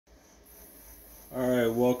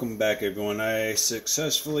welcome back everyone. I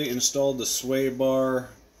successfully installed the sway bar.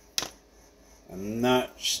 I'm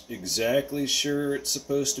not exactly sure it's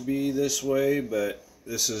supposed to be this way, but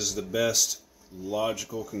this is the best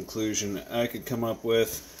logical conclusion I could come up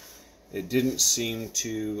with. It didn't seem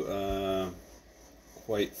to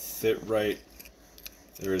quite fit right.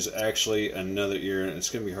 There's actually another ear, and it's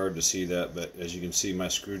going to be hard to see that, but as you can see, my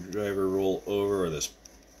screwdriver roll over, or this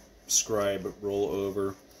scribe roll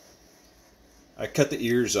over. I cut the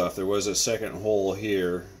ears off. There was a second hole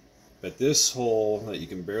here, but this hole that you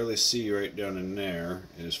can barely see right down in there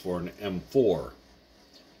is for an M4.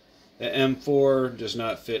 The M4 does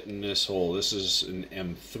not fit in this hole. This is an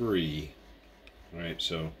M3. Alright,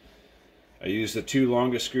 so I used the two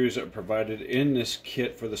longest screws that were provided in this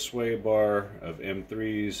kit for the sway bar of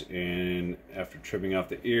M3s, and after trimming off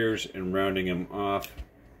the ears and rounding them off,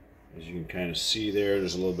 as you can kind of see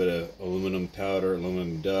there's a little bit of aluminum powder,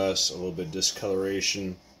 aluminum dust, a little bit of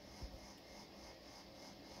discoloration.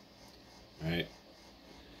 Alright,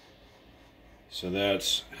 so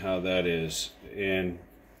that's how that is, and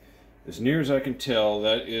as near as I can tell,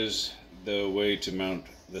 that is the way to mount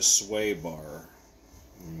the sway bar.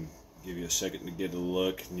 Give you a second to get a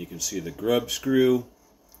look, and you can see the grub screw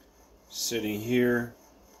sitting here.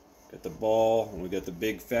 Got the ball, and we got the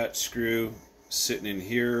big fat screw sitting in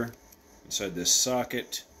here inside this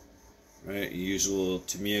socket. Right, you use a little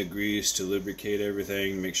Tamiya grease to lubricate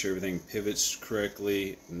everything, make sure everything pivots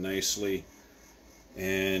correctly, nicely.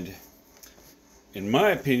 And in my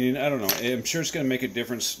opinion, I don't know, I'm sure it's going to make a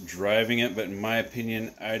difference driving it, but in my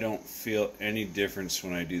opinion, I don't feel any difference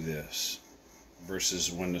when I do this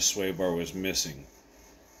versus when the sway bar was missing.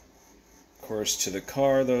 Of course, to the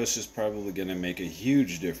car though, this is probably going to make a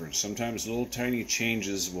huge difference. Sometimes little tiny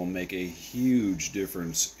changes will make a huge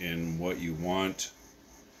difference in what you want.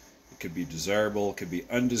 It could be desirable, it could be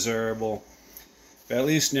undesirable, but at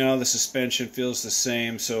least now the suspension feels the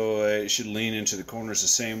same, so it should lean into the corners the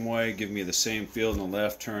same way, give me the same feel in the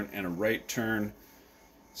left turn and a right turn.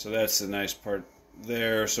 So that's the nice part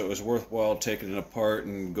there. So it was worthwhile taking it apart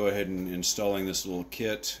and go ahead and installing this little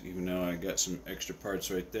kit, even though I got some extra parts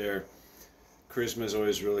right there. Carisma is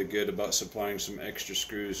always really good about supplying some extra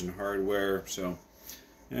screws and hardware, so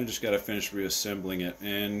I just got to finish reassembling it.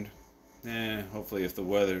 And hopefully, if the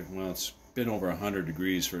weather, well, it's been over 100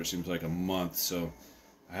 degrees for it seems like a month, so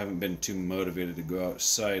I haven't been too motivated to go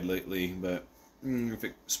outside lately, but if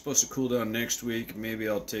it's supposed to cool down next week, maybe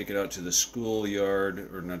I'll take it out to the schoolyard,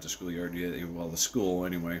 or not the schoolyard yet, well, the school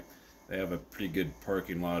anyway. They have a pretty good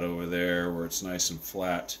parking lot over there where it's nice and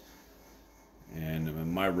flat.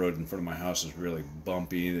 And my road in front of my house is really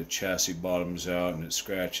bumpy. The chassis bottoms out and it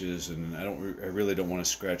scratches, and I really don't want to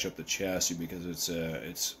scratch up the chassis because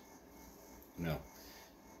it's no,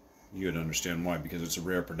 you would understand why, because it's a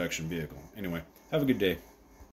rare production vehicle. Anyway, have a good day.